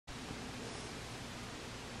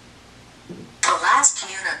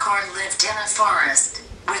unicorn lived in a forest,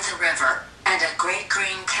 with a river, and a great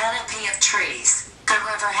green canopy of trees. The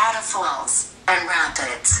river had a falls, and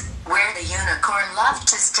rapids, where the unicorn loved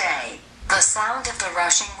to stay. The sound of the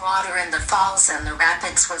rushing water in the falls and the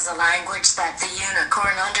rapids was a language that the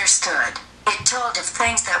unicorn understood. It told of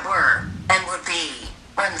things that were, and would be,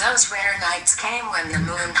 when those rare nights came when the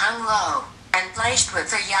moon hung low, and blazed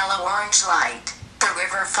with a yellow-orange light. The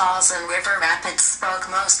river falls and river rapids spoke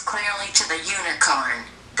most clearly to the unicorn.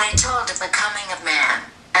 They told of the coming of man,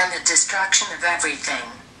 and the destruction of everything.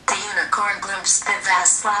 The unicorn glimpsed the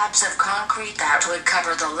vast slabs of concrete that would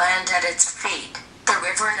cover the land at its feet. The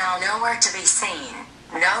river now nowhere to be seen.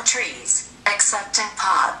 No trees, except in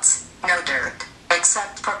pots. No dirt,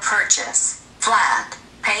 except for purchase. Flat,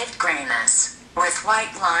 paved grayness, with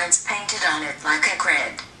white lines painted on it like a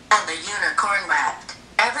grid. And the unicorn wept.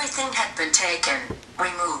 Everything had been taken,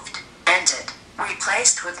 removed, ended,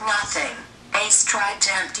 replaced with nothing. A striped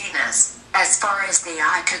emptiness, as far as the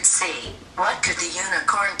eye could see. What could the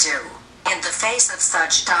unicorn do? In the face of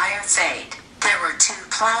such dire fate, there were two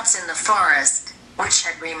plants in the forest, which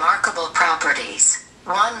had remarkable properties.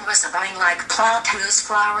 One was a vine-like plant whose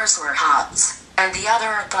flowers were hops, and the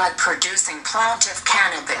other a bud-producing plant of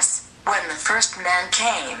cannabis. When the first man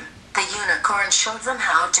came, the unicorn showed them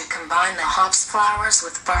how to combine the hops flowers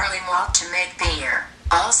with barley malt to make beer.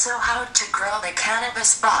 Also how to grow the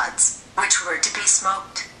cannabis buds, which were to be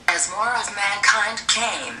smoked. As more of mankind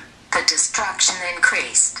came, the destruction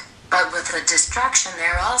increased. But with the destruction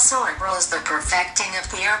there also arose the perfecting of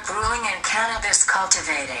beer brewing and cannabis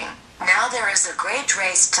cultivating. Now there is a great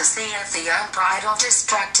race to see if the unbridled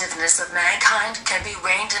destructiveness of mankind can be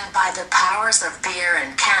reined in by the powers of beer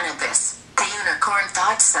and cannabis. The unicorn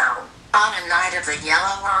thought so. On a night of the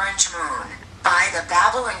yellow-orange moon, by the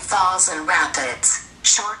babbling falls and rapids,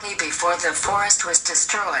 shortly before the forest was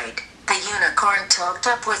destroyed, the unicorn took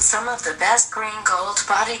up with some of the best green gold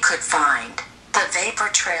body could find. The vapor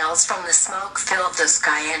trails from the smoke filled the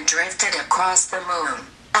sky and drifted across the moon,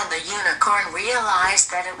 and the unicorn realized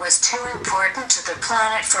that it was too important to the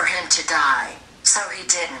planet for him to die. So he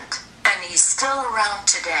didn't, and he's still around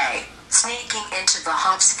today, sneaking into the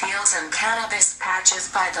hops fields and cannabis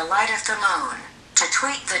patches by the light of the moon, to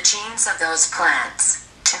tweak the genes of those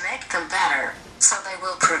plants, to make them better, so they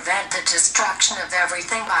will prevent the destruction of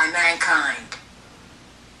everything by mankind.